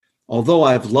although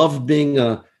I've loved being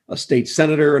a state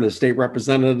senator and a state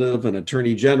representative, an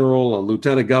attorney general, a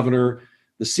lieutenant governor,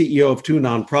 the CEO of 2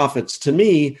 nonprofits, to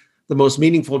me, the most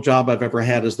meaningful job I've ever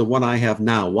had is the one I have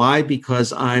now. Why?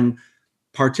 Because I'm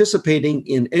participating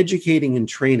in educating and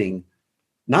training,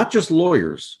 not just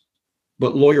lawyers,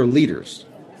 but lawyer leaders.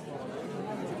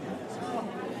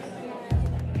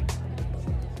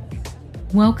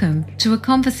 Welcome to A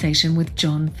Conversation with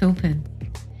John Philpin.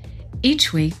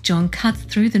 Each week, John cuts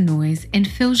through the noise and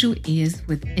fills your ears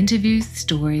with interviews,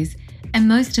 stories, and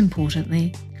most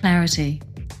importantly, clarity.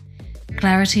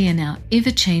 Clarity in our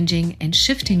ever-changing and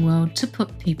shifting world to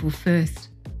put people first.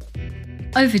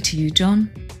 Over to you,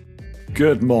 John.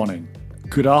 Good morning,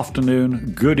 good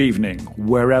afternoon, good evening,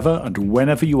 wherever and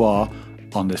whenever you are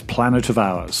on this planet of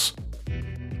ours.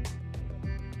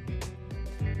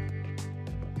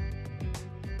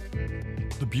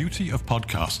 The beauty of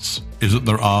podcasts is that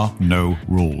there are no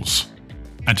rules.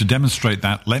 And to demonstrate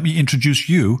that, let me introduce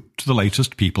you to the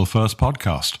latest People First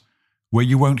podcast, where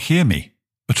you won't hear me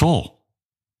at all.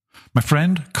 My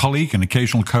friend, colleague, and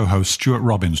occasional co-host Stuart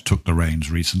Robbins took the reins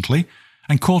recently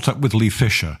and caught up with Lee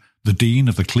Fisher, the Dean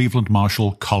of the Cleveland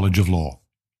Marshall College of Law.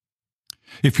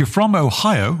 If you're from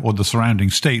Ohio or the surrounding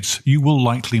states, you will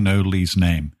likely know Lee's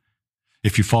name.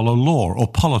 If you follow law or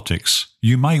politics,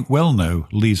 you might well know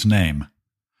Lee's name.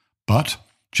 But,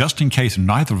 just in case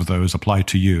neither of those apply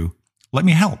to you, let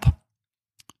me help.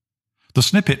 The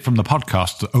snippet from the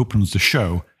podcast that opens the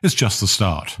show is just the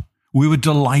start. We were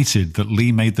delighted that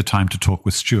Lee made the time to talk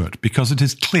with Stuart because it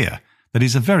is clear that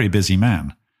he's a very busy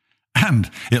man. And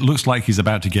it looks like he's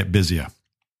about to get busier.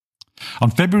 On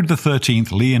February the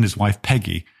 13th, Lee and his wife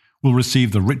Peggy will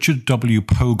receive the Richard W.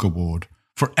 Pogue Award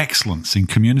for Excellence in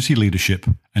Community Leadership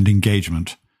and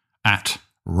Engagement at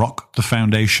Rock the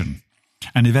Foundation,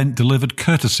 an event delivered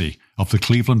courtesy of the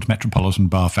Cleveland Metropolitan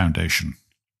Bar Foundation.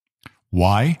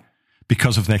 Why?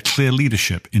 Because of their clear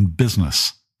leadership in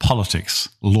business, politics,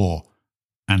 law,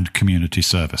 and community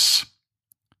service.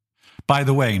 By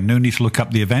the way, no need to look up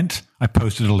the event. I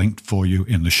posted a link for you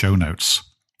in the show notes.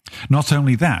 Not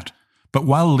only that, but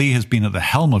while Lee has been at the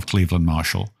helm of Cleveland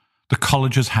Marshall, the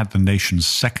college has had the nation's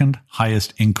second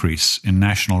highest increase in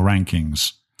national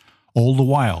rankings, all the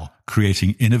while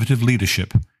creating innovative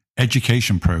leadership,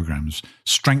 education programs,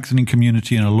 strengthening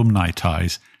community and alumni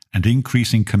ties, and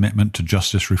increasing commitment to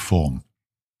justice reform.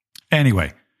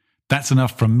 Anyway, that's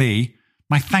enough from me.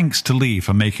 My thanks to Lee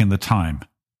for making the time.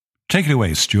 Take it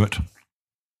away, Stuart.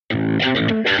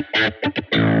 And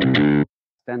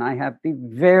I have the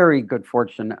very good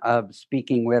fortune of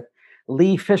speaking with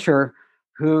Lee Fisher,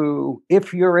 who,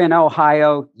 if you're in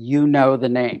Ohio, you know the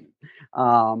name.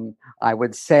 I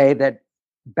would say that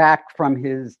back from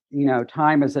his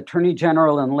time as Attorney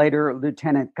General and later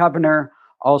Lieutenant Governor,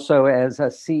 also as a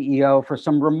CEO for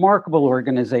some remarkable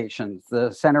organizations,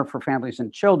 the Center for Families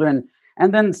and Children,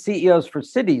 and then CEOs for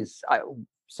cities.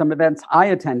 Some events I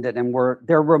attended and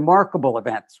they're remarkable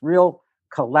events, real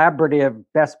collaborative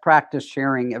best practice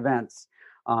sharing events.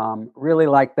 Really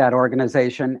like that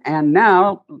organization. And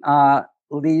now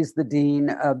Lee's the Dean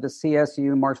of the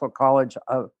CSU Marshall College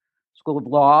of School of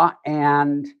Law.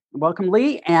 And welcome,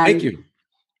 Lee. And thank you.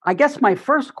 I guess my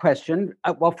first question,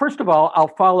 first of all,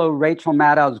 I'll follow Rachel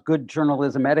Maddow's good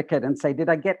journalism etiquette and say, did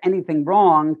I get anything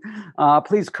wrong?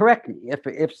 Please correct me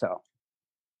if so.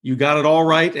 You got it all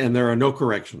right, and there are no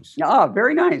corrections. Oh,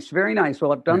 very nice, very nice.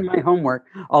 Well, I've done my homework.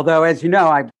 Although, as you know,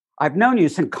 I've known you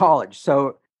since college,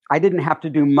 so I didn't have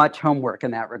to do much homework in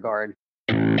that regard.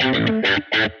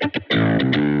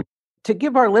 To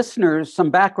give our listeners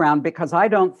some background, because I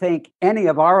don't think any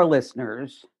of our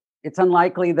listeners, it's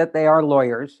unlikely that they are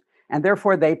lawyers, and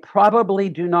therefore they probably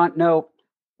do not know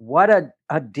what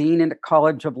a dean in a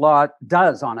college of law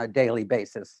does on a daily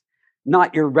basis.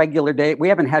 Not your regular day. We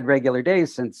haven't had regular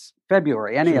days since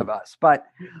February, any of us, but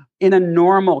in a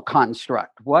normal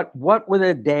construct, what would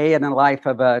a day in the life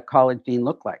of a college dean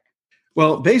look like?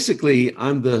 Well, basically,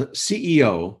 I'm the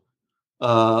CEO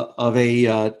of a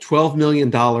 $12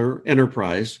 million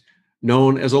enterprise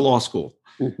known as a law school.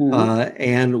 Mm-hmm.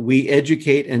 And we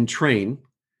educate and train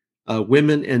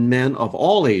women and men of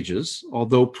all ages,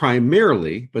 although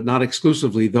primarily, but not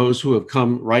exclusively, those who have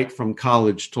come right from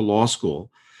college to law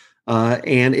school.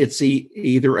 And it's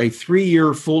either a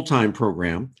 3-year full-time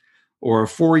program or a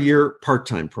 4-year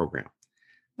part-time program.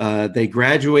 They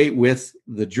graduate with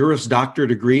the Juris Doctor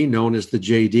degree known as the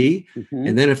JD. Mm-hmm.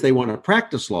 And then if they want to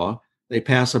practice law, they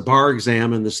pass a bar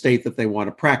exam in the state that they want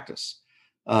to practice.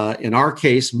 In our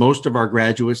case, most of our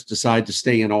graduates decide to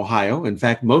stay in Ohio. In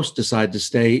fact, most decide to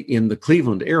stay in the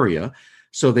Cleveland area.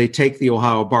 So they take the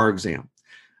Ohio bar exam.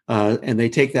 and they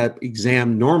take that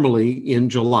exam normally in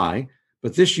July.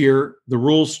 But this year, the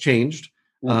rules changed.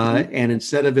 And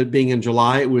instead of it being in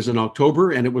July, it was in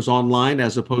October, and it was online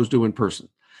as opposed to in person.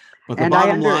 But the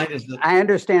bottom line is that I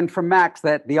understand from Max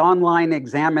that the online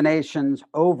examinations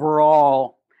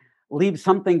overall leave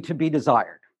something to be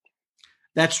desired.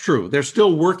 That's true. They're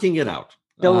still working it out.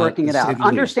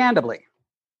 Understandably.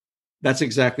 That's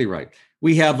exactly right.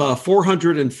 We have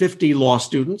 450 law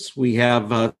students. We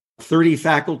have 30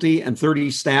 faculty and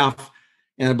 30 staff,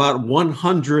 and about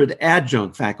 100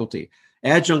 adjunct faculty.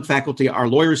 Adjunct faculty are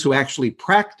lawyers who actually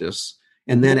practice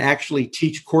and then actually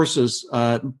teach courses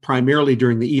primarily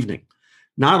during the evening.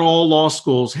 Not all law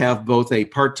schools have both a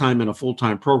part-time and a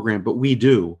full-time program, but we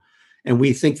do. And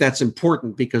we think that's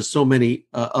important because so many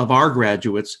of our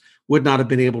graduates would not have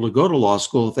been able to go to law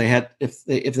school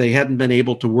if they hadn't been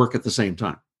able to work at the same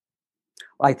time.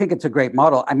 Well, I think it's a great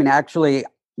model. I mean, actually,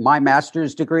 my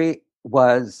master's degree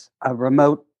was a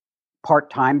remote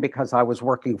part-time because I was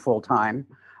working full-time.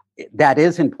 That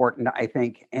is important, I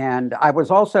think. And I was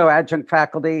also adjunct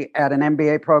faculty at an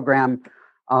MBA program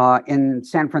in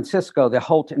San Francisco, the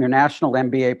Holt International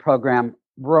MBA program.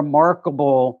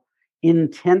 Remarkable,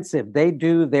 intensive. They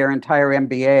do their entire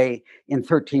MBA in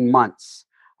 13 months.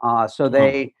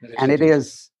 It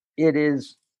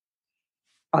is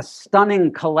a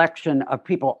stunning collection of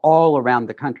people all around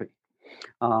the country.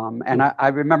 I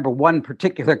remember one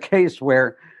particular case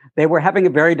where they were having a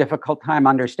very difficult time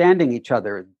understanding each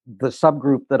other, the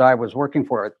subgroup that I was working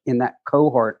for in that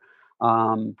cohort.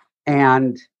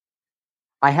 And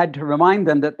I had to remind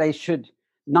them that they should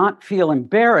not feel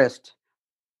embarrassed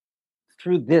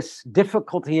through this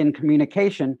difficulty in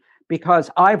communication, because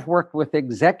I've worked with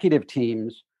executive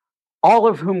teams, all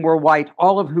of whom were white,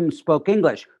 all of whom spoke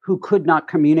English, who could not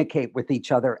communicate with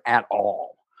each other at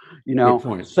all.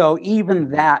 So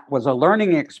even that was a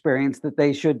learning experience that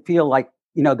they should feel like,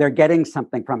 they're getting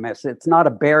something from this. It's not a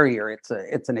barrier.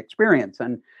 It's an experience.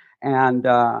 And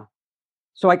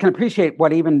so I can appreciate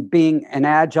what even being an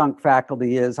adjunct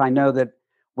faculty is. I know that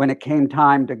when it came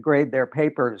time to grade their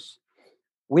papers,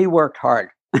 we worked hard.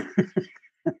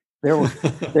 There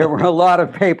were a lot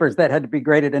of papers that had to be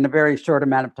graded in a very short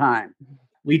amount of time.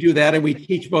 We do that, and we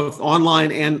teach both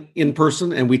online and in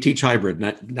person, and we teach hybrid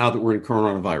now that we're in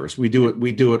coronavirus. We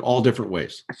do it all different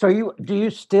ways. So do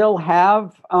you still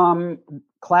have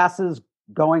classes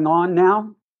going on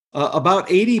now? About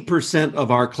 80%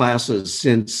 of our classes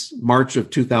since March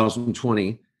of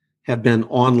 2020 have been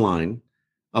online.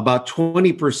 About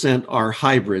 20% are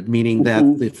hybrid, meaning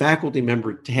that the faculty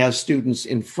member has students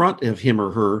in front of him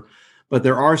or her, but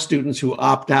there are students who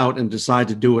opt out and decide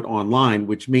to do it online,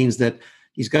 which means that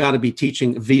he's got to be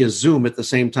teaching via Zoom at the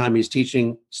same time he's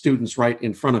teaching students right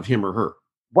in front of him or her.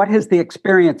 What has the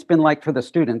experience been like for the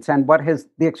students, and what has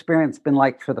the experience been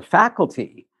like for the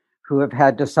faculty who have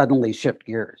had to suddenly shift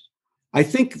gears? I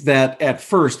think that at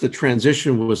first the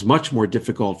transition was much more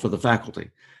difficult for the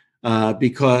faculty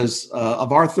because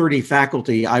of our 30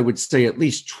 faculty, I would say at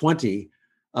least 20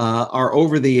 are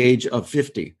over the age of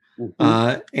 50.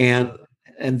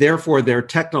 And therefore their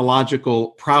technological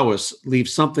prowess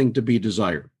leaves something to be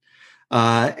desired.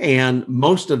 And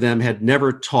most of them had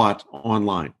never taught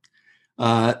online.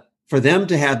 For them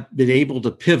to have been able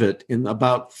to pivot in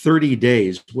about 30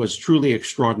 days was truly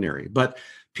extraordinary. But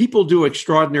people do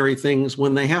extraordinary things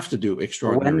when they have to do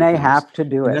extraordinary things. When they have to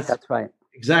do it, that's right.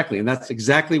 Exactly. And that's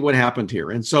exactly what happened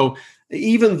here. And so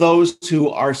even those who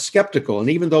are skeptical and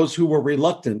even those who were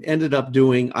reluctant ended up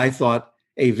doing, I thought,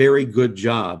 a very good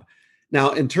job.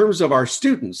 Now, in terms of our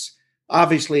students,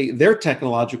 obviously their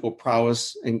technological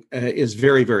prowess is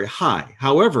very, very high.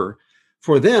 However,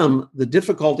 for them, the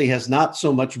difficulty has not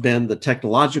so much been the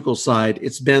technological side,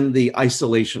 it's been the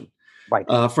isolation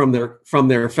from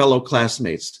their fellow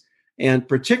classmates. And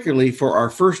particularly for our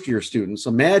first year students,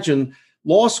 imagine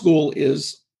law school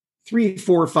is 3,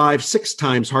 4, 5, 6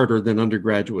 times harder than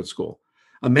undergraduate school.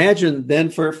 Imagine then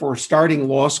for starting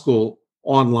law school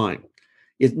online,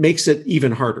 it makes it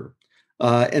even harder.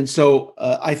 And so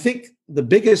I think the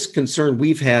biggest concern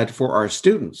we've had for our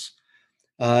students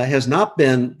has not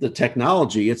been the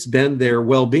technology, it's been their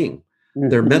well-being,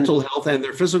 their mental health and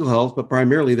their physical health, but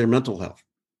primarily their mental health.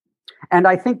 And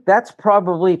I think that's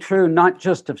probably true, not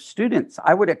just of students.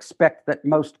 I would expect that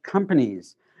most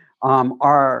companies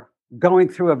are going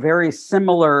through a very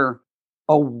similar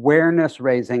awareness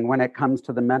raising when it comes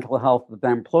to the mental health of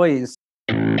their employees.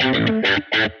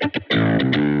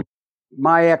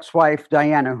 My ex-wife,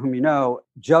 Diana, whom you know,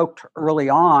 joked early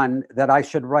on that I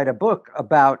should write a book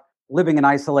about living an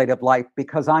isolated life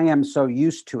because I am so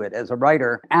used to it as a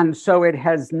writer. And so it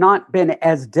has not been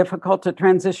as difficult to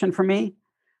transition for me.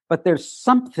 But there's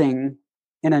something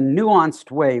in a nuanced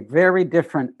way very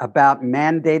different about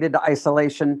mandated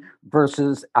isolation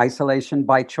versus isolation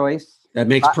by choice. That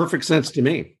makes perfect sense to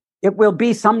me. It will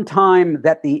be some time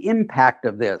that the impact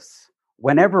of this,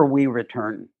 whenever we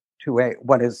return to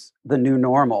what is the new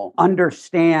normal,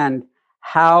 understand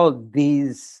how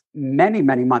these many,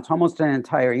 many months, almost an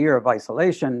entire year of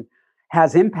isolation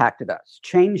has impacted us,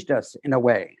 changed us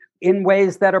in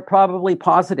ways that are probably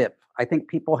positive. I think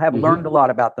people have learned a lot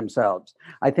about themselves.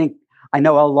 I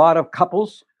know a lot of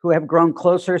couples who have grown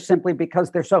closer simply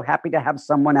because they're so happy to have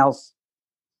someone else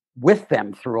with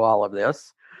them through all of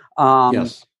this.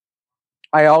 Yes.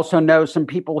 I also know some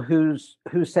people who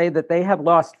say that they have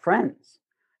lost friends,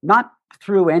 not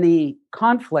through any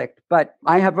conflict, but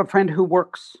I have a friend who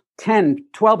works 10,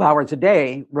 12 hours a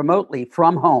day remotely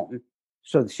from home.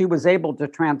 So she was able to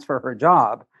transfer her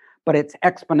job, but it's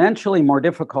exponentially more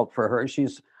difficult for her.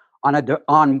 She's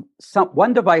on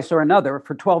one device or another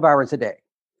for 12 hours a day.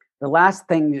 The last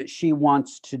thing that she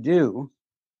wants to do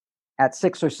at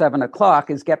 6 or 7 o'clock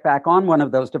is get back on one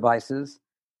of those devices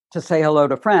to say hello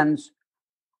to friends.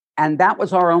 And that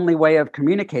was our only way of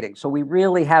communicating. So we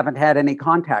really haven't had any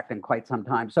contact in quite some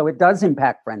time. So it does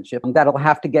impact friendship, and that'll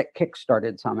have to get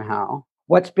kickstarted somehow.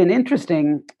 What's been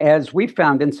interesting, as we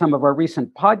found in some of our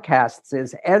recent podcasts,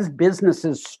 is as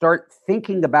businesses start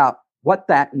thinking about what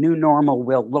that new normal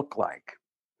will look like,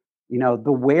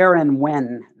 the where and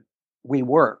when we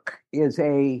work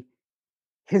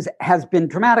has been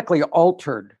dramatically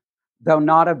altered, though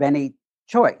not of any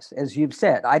choice. As you've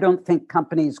said, I don't think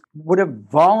companies would have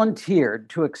volunteered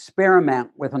to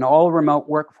experiment with an all remote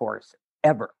workforce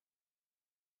ever.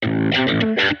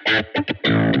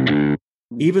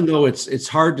 Even though it's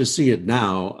hard to see it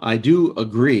now, I do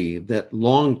agree that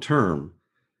long term,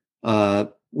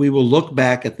 we will look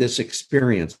back at this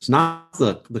experience, not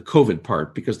the COVID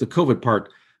part, because the COVID part,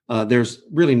 there's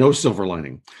really no silver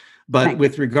lining. But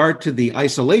with regard to the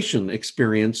isolation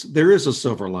experience, there is a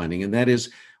silver lining, and that is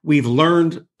we've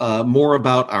learned more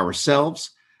about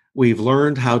ourselves. We've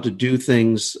learned how to do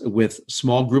things with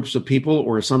small groups of people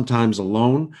or sometimes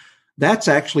alone. That's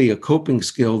actually a coping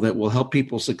skill that will help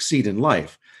people succeed in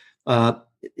life.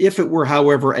 If it were,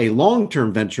 however, a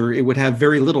long-term venture, it would have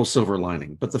very little silver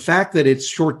lining. But the fact that it's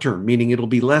short-term, meaning it'll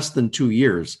be less than 2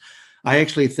 years, I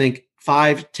actually think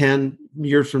 5, 10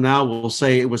 years from now, we'll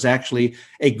say it was actually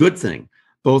a good thing,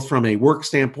 both from a work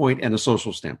standpoint and a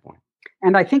social standpoint.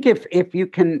 And I think if you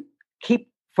can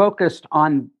keep focused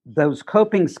on those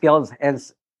coping skills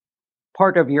as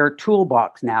part of your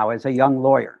toolbox now as a young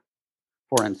lawyer,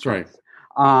 for instance,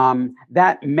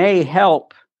 that may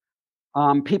help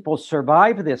people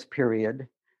survive this period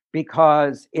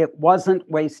because it wasn't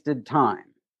wasted time.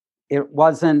 It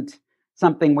wasn't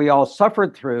something we all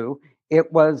suffered through.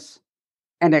 It was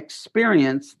an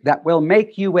experience that will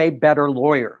make you a better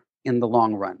lawyer in the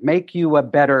long run, make you a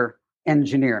better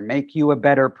engineer, make you a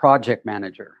better project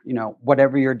manager,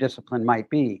 whatever your discipline might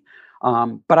be.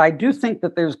 But I do think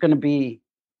that there's going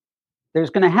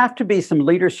to have to be some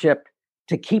leadership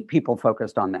to keep people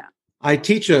focused on that. I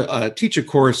teach a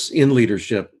course in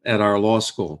leadership at our law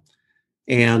school.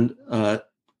 And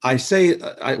I say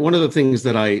one of the things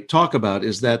that I talk about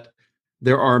is that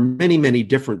there are many, many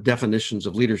different definitions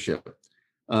of leadership.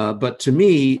 But to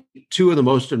me, two of the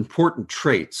most important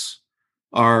traits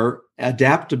are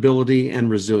adaptability and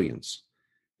resilience.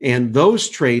 And those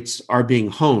traits are being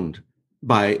honed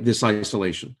by this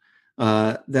isolation,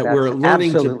 that we're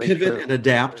learning to pivot and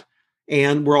adapt.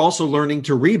 And we're also learning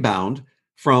to rebound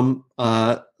from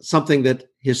something that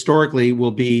historically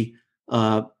will be,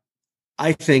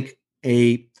 I think,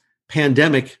 a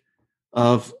pandemic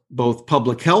of both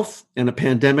public health and a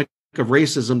pandemic of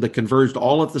racism that converged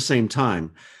all at the same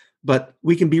time. But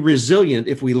we can be resilient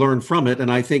if we learn from it.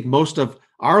 And I think most of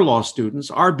our law students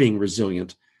are being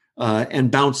resilient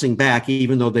and bouncing back,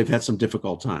 even though they've had some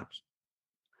difficult times.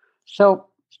 So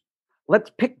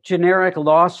let's pick generic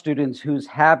law students who's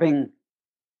having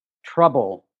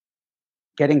trouble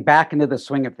getting back into the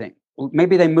swing of things.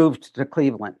 Maybe they moved to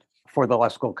Cleveland for the law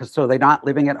school so they're not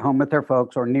living at home with their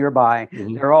folks or nearby.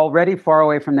 Mm-hmm. They're already far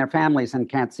away from their families and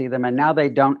can't see them. And now they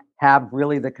don't have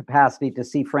really the capacity to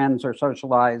see friends or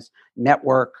socialize,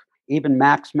 network. Even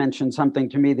Max mentioned something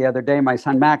to me the other day. My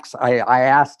son, Max, I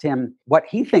asked him what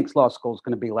he thinks law school is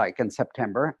going to be like in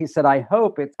September. He said, I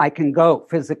hope I can go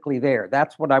physically there.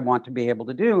 That's what I want to be able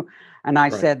to do. And I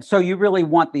said, so you really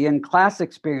want the in-class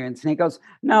experience? And he goes,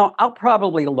 no, I'll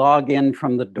probably log in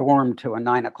from the dorm to a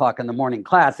 9 o'clock in the morning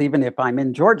class, even if I'm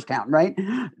in Georgetown, right?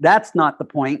 That's not the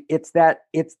point. It's the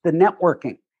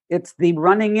networking. It's the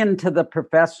running into the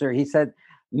professor. He said,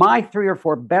 My 3 or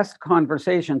 4 best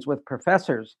conversations with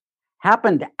professors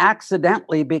happened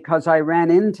accidentally because I ran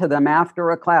into them after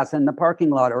a class in the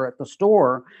parking lot or at the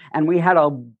store, and we had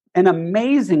an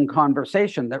amazing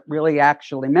conversation that really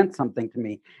actually meant something to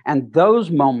me. And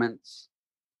those moments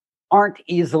aren't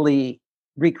easily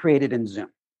recreated in Zoom.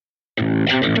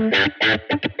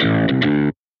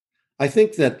 I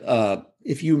think that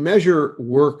if you measure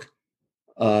work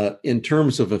in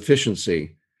terms of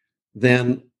efficiency,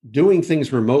 then doing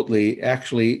things remotely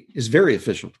actually is very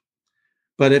efficient.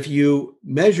 But if you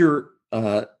measure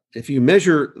the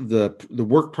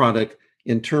work product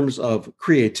in terms of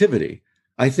creativity,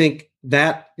 I think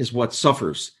that is what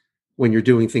suffers when you're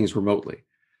doing things remotely.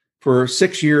 For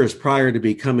 6 years prior to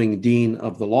becoming dean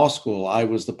of the law school, I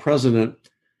was the president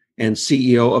and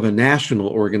CEO of a national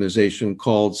organization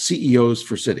called CEOs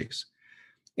for Cities.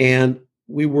 And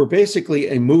we were basically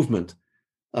a movement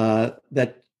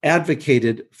that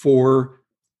advocated for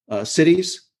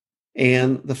cities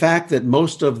and the fact that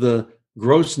most of the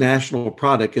gross national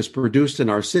product is produced in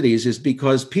our cities is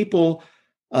because people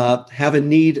have a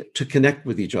need to connect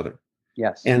with each other.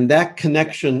 Yes. And that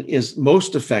connection is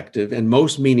most effective and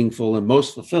most meaningful and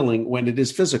most fulfilling when it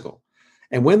is physical.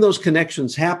 And when those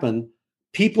connections happen,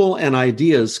 people and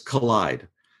ideas collide.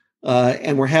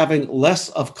 And we're having less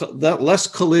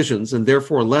collisions and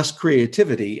therefore less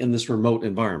creativity in this remote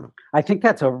environment. I think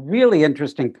that's a really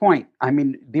interesting point. I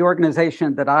mean, the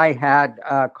organization that I had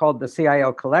called the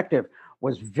CIO Collective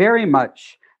was very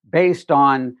much based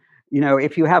on,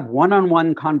 if you have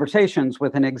one-on-one conversations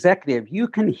with an executive, you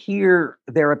can hear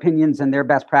their opinions and their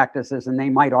best practices, and they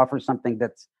might offer something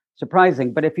that's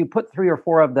surprising. But if you put 3 or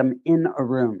 4 of them in a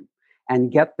room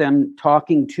and get them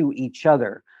talking to each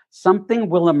other, something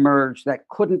will emerge that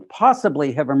couldn't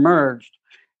possibly have emerged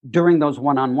during those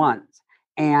one-on-ones.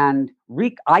 And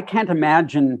I can't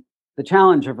imagine the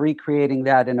challenge of recreating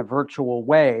that in a virtual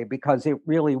way, because it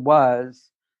really was,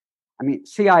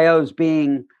 CIOs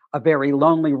being a very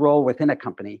lonely role within a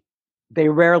company, they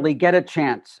rarely get a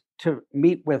chance to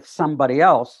meet with somebody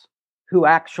else who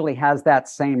actually has that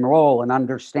same role and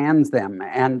understands them.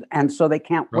 And so they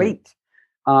can't wait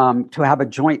to have a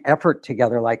joint effort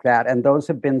together like that. And those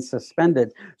have been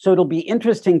suspended. So it'll be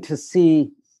interesting to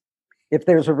see if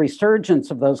there's a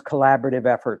resurgence of those collaborative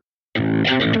efforts.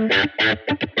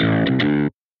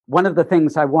 One of the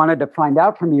things I wanted to find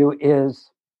out from you is,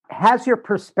 has your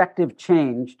perspective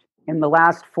changed in the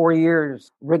last 4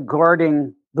 years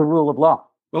regarding the rule of law?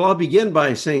 Well, I'll begin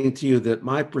by saying to you that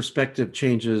my perspective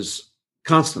changes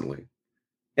constantly,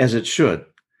 as it should.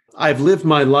 I've lived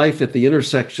my life at the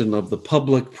intersection of the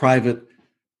public, private,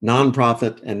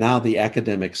 nonprofit, and now the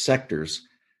academic sectors,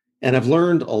 and I've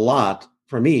learned a lot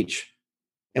from each.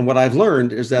 And what I've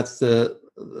learned is that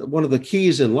one of the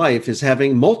keys in life is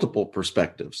having multiple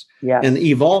perspectives and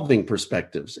evolving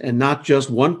perspectives, and not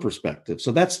just one perspective.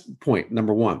 So that's point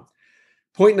number one.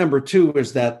 Point number two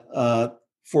is that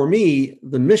for me,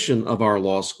 the mission of our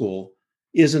law school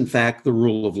is, in fact, the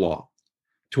rule of law.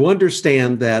 To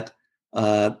understand that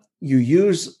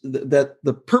that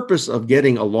the purpose of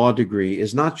getting a law degree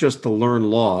is not just to learn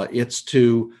law, it's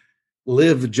to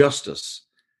live justice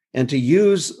and to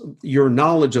use your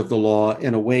knowledge of the law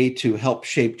in a way to help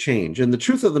shape change. And the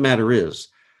truth of the matter is,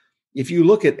 if you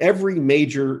look at every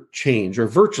major change, or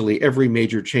virtually every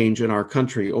major change in our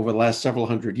country over the last several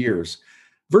hundred years,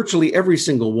 virtually every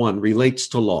single one relates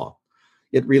to law.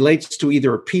 It relates to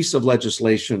either a piece of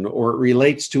legislation or it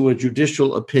relates to a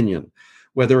judicial opinion,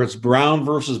 whether it's Brown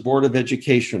versus Board of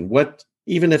Education,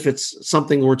 even if it's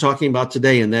something we're talking about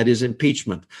today, and that is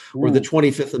impeachment, or the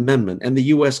 25th Amendment and the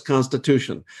U.S.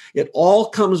 Constitution. It all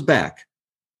comes back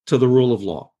to the rule of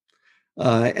law.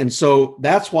 And so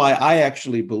that's why I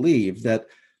actually believe that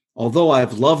although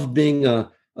I've loved being a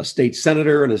state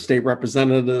senator and a state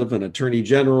representative, an attorney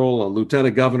general, a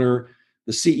lieutenant governor,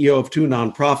 the CEO of 2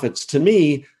 nonprofits, to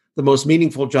me, the most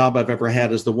meaningful job I've ever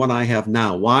had is the one I have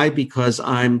now. Why? Because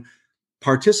I'm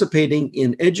participating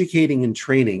in educating and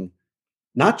training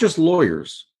not just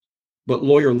lawyers, but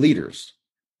lawyer leaders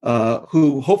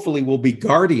who hopefully will be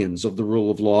guardians of the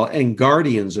rule of law and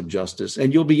guardians of justice.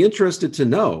 And you'll be interested to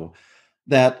know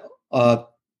that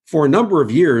for a number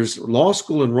of years, law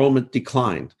school enrollment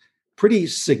declined pretty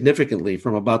significantly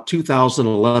from about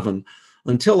 2011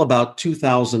 until about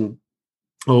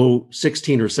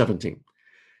 2016 or 17.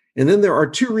 And then there are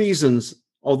 2 reasons,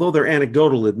 although they're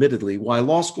anecdotal, admittedly, why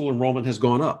law school enrollment has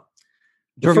gone up.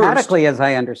 Dramatically, as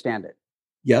I understand it.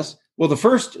 Yes. Well, the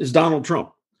first is Donald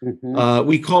Trump. Mm-hmm.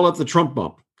 We call it the Trump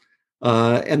bump.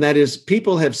 And that is,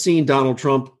 people have seen Donald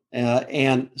Trump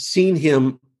and seen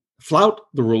him flout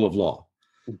the rule of law.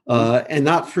 and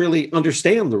not really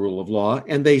understand the rule of law.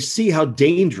 And they see how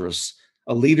dangerous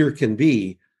a leader can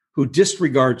be who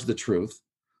disregards the truth,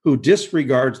 who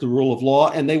disregards the rule of law,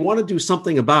 and they want to do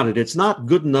something about it. It's not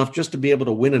good enough just to be able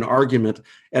to win an argument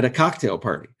at a cocktail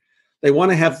party. They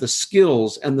want to have the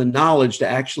skills and the knowledge to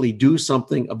actually do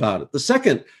something about it. The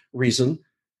second reason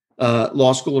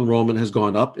law school enrollment has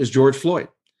gone up is George Floyd.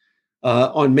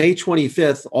 On May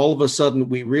 25th, all of a sudden,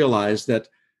 we realized that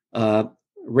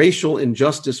racial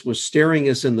injustice was staring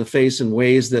us in the face in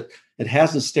ways that it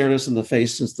hasn't stared us in the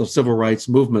face since the civil rights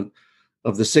movement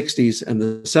of the 60s and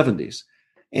the 70s.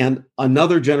 And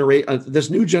another generation, this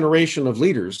new generation of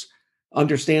leaders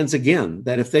understands again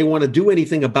that if they want to do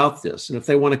anything about this, and if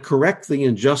they want to correct the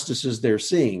injustices they're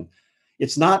seeing,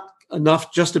 it's not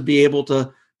enough just to be able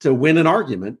to win an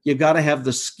argument. You've got to have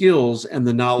the skills and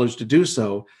the knowledge to do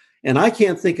so. And I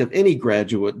can't think of any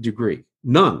graduate degree,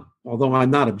 none, although I'm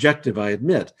not objective, I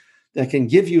admit, that can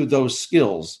give you those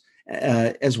skills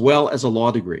as well as a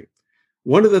law degree.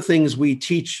 One of the things we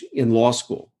teach in law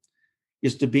school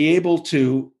is to be able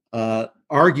to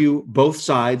argue both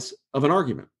sides of an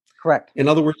argument. Correct. In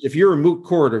other words, if you're a moot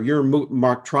court or you're a moot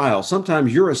mock trial,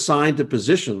 sometimes you're assigned a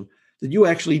position that you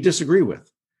actually disagree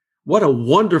with. What a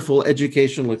wonderful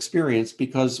educational experience,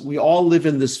 because we all live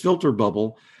in this filter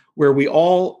bubble where we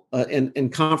all, in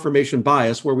confirmation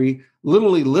bias, where we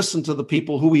literally listen to the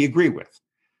people who we agree with.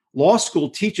 Law school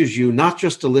teaches you not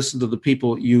just to listen to the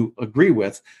people you agree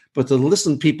with, but to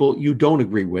listen to people you don't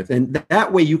agree with. And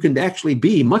that way you can actually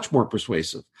be much more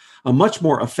persuasive, a much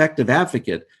more effective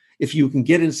advocate if you can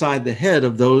get inside the head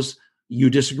of those you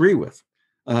disagree with.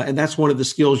 And that's one of the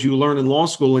skills you learn in law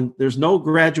school. And there's no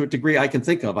graduate degree I can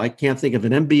think of. I can't think of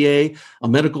an MBA, a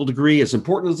medical degree, as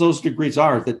important as those degrees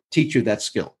are, that teach you that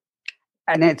skill.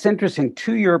 And it's interesting,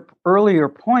 to your earlier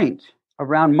point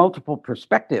around multiple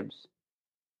perspectives,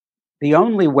 the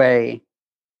only way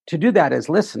to do that is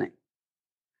listening.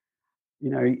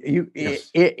 Yes.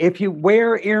 If you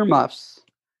wear earmuffs,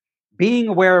 being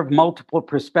aware of multiple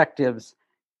perspectives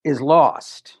is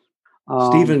lost.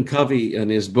 Stephen Covey, in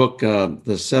his book,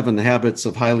 The 7 Habits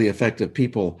of Highly Effective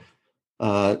People,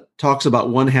 talks about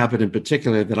one habit in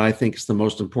particular that I think is the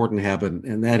most important habit,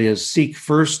 and that is seek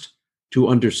first to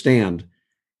understand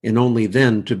and only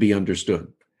then to be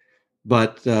understood.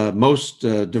 But most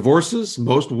divorces,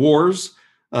 most wars,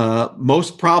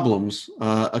 most problems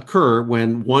occur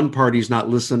when one party's not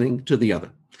listening to the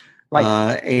other.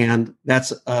 Right. And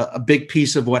that's a big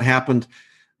piece of what happened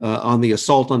on the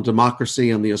assault on democracy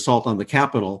and the assault on the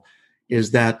Capitol,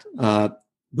 is that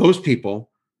those people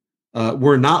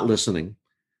were not listening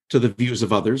to the views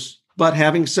of others. But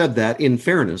having said that, in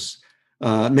fairness,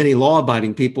 many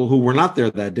law-abiding people who were not there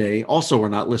that day also were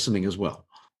not listening as well.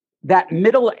 That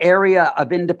middle area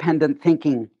of independent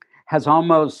thinking has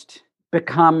almost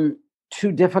become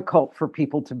too difficult for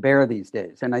people to bear these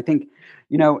days. And I think,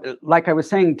 like I was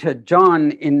saying to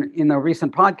John in the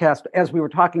recent podcast, as we were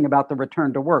talking about the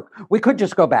return to work, we could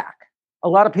just go back. A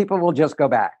lot of people will just go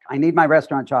back. I need my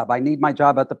restaurant job. I need my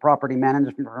job at the property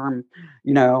management firm.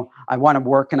 I want to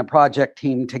work in a project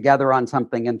team together on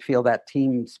something and feel that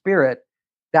team spirit.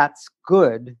 That's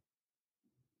good.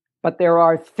 But there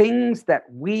are things that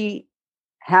we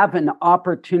have an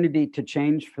opportunity to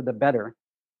change for the better.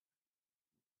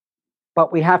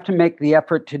 But we have to make the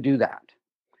effort to do that.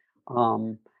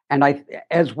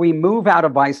 As we move out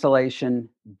of isolation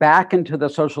back into the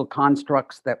social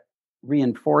constructs that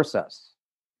reinforce us,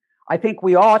 I think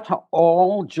we ought to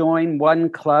all join one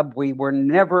club we were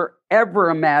never, ever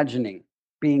imagining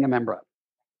being a member of,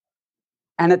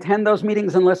 and attend those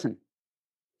meetings and listen.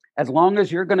 As long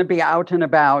as you're going to be out and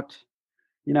about,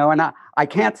 and I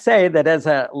can't say that as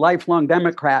a lifelong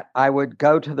Democrat, I would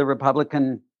go to the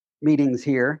Republican meetings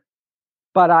here,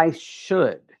 but I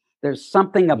should. There's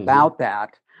something about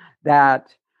that,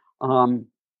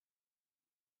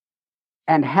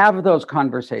 and have those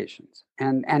conversations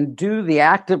and do the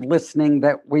active listening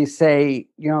that we say,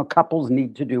 couples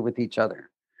need to do with each other.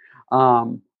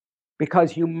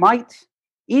 Because you might,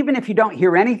 even if you don't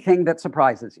hear anything that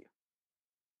surprises you,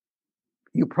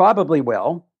 you probably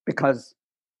will, because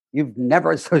I've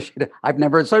never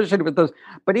associated with those.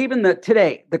 But even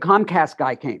today, the Comcast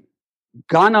guy came,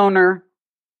 gun owner,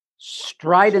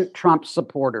 strident Trump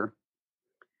supporter.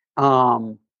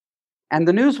 And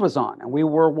the news was on, and we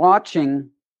were watching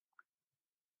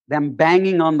them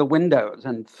banging on the windows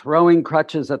and throwing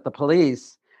crutches at the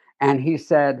police. And he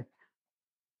said,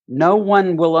 "No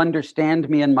one will understand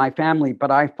me and my family,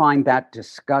 but I find that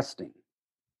disgusting,"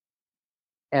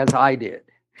 as I did.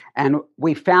 And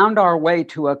we found our way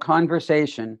to a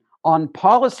conversation on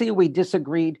policy we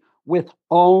disagreed with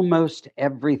almost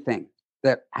everything.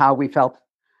 that how we felt.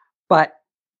 But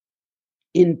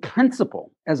in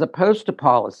principle, as opposed to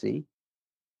policy,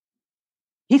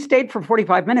 he stayed for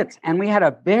 45 minutes and we had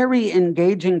a very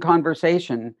engaging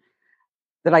conversation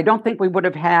that I don't think we would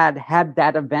have had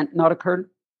that event not occurred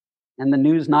and the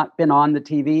news not been on the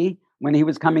TV when he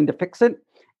was coming to fix it.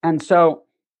 And so,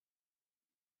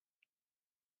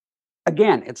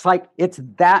 again, it's like it's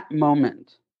that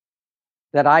moment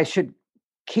that I should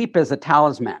keep as a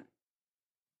talisman,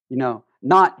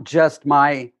 not just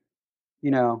my,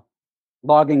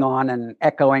 logging on and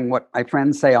echoing what my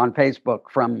friends say on Facebook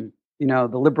from, the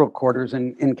liberal quarters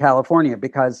in California,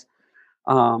 because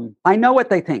I know what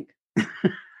they think.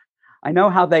 I know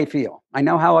how they feel. I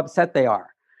know how upset they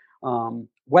are.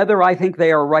 Whether I think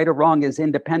they are right or wrong is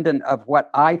independent of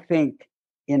what I think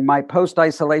in my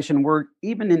post-isolation work,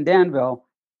 even in Danville,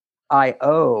 I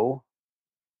owe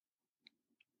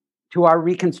to our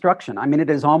reconstruction. I mean, it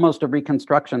is almost a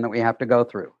reconstruction that we have to go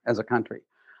through as a country.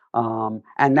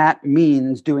 And that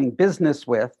means doing business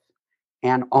with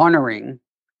and honoring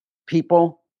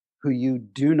people who you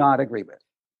do not agree with.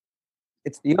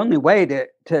 It's the only way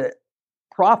to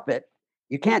profit.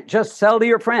 You can't just sell to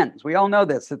your friends. We all know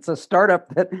this. It's a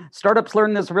startup startups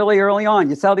learn this really early on.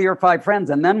 You sell to your 5 friends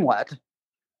and then what?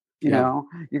 You're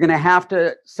going to have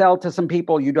to sell to some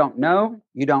people you don't know,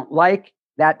 you don't like.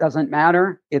 That doesn't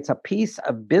matter. It's a piece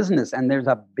of business, and there's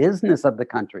a business of the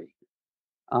country,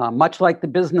 much like the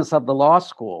business of the law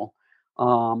school.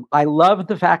 I love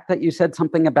the fact that you said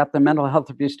something about the mental health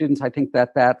of your students. I think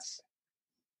that's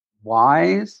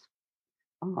wise.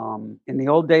 In the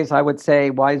old days, I would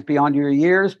say wise beyond your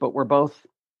years, but we're both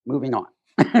moving on.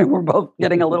 We're both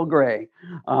getting a little gray.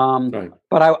 Right.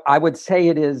 But I would say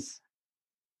it is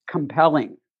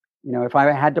compelling. If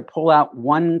I had to pull out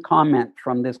one comment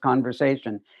from this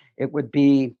conversation, it would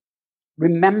be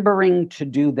remembering to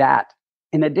do that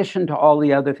in addition to all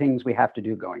the other things we have to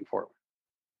do going forward.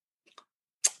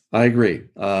 I agree.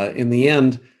 In the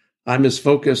end, I'm as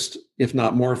focused, if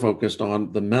not more focused,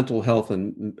 on the mental health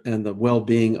and the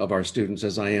well-being of our students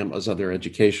as I am as other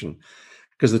education.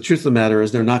 Because the truth of the matter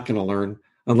is they're not going to learn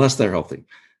unless they're healthy.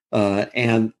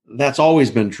 And that's always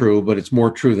been true, but it's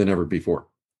more true than ever before.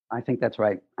 I think that's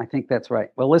right.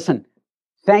 Well, listen,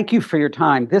 thank you for your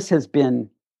time. This has been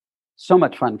so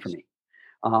much fun for me.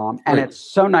 And it's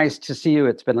so nice to see you.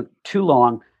 It's been too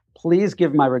long. Please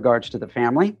give my regards to the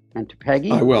family and to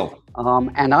Peggy. I will.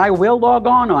 And I will log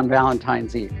on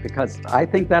Valentine's Eve because I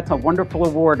think that's a wonderful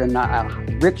award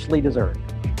and richly deserved.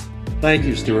 Thank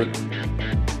you, Stuart.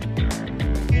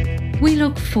 We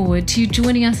look forward to you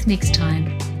joining us next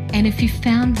time. And if you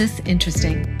found this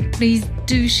interesting, please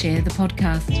do share the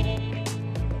podcast.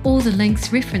 All the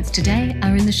links referenced today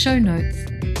are in the show notes.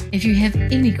 If you have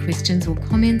any questions or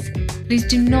comments, please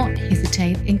do not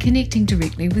hesitate in connecting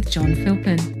directly with John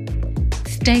Philpin.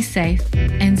 Stay safe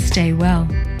and stay well.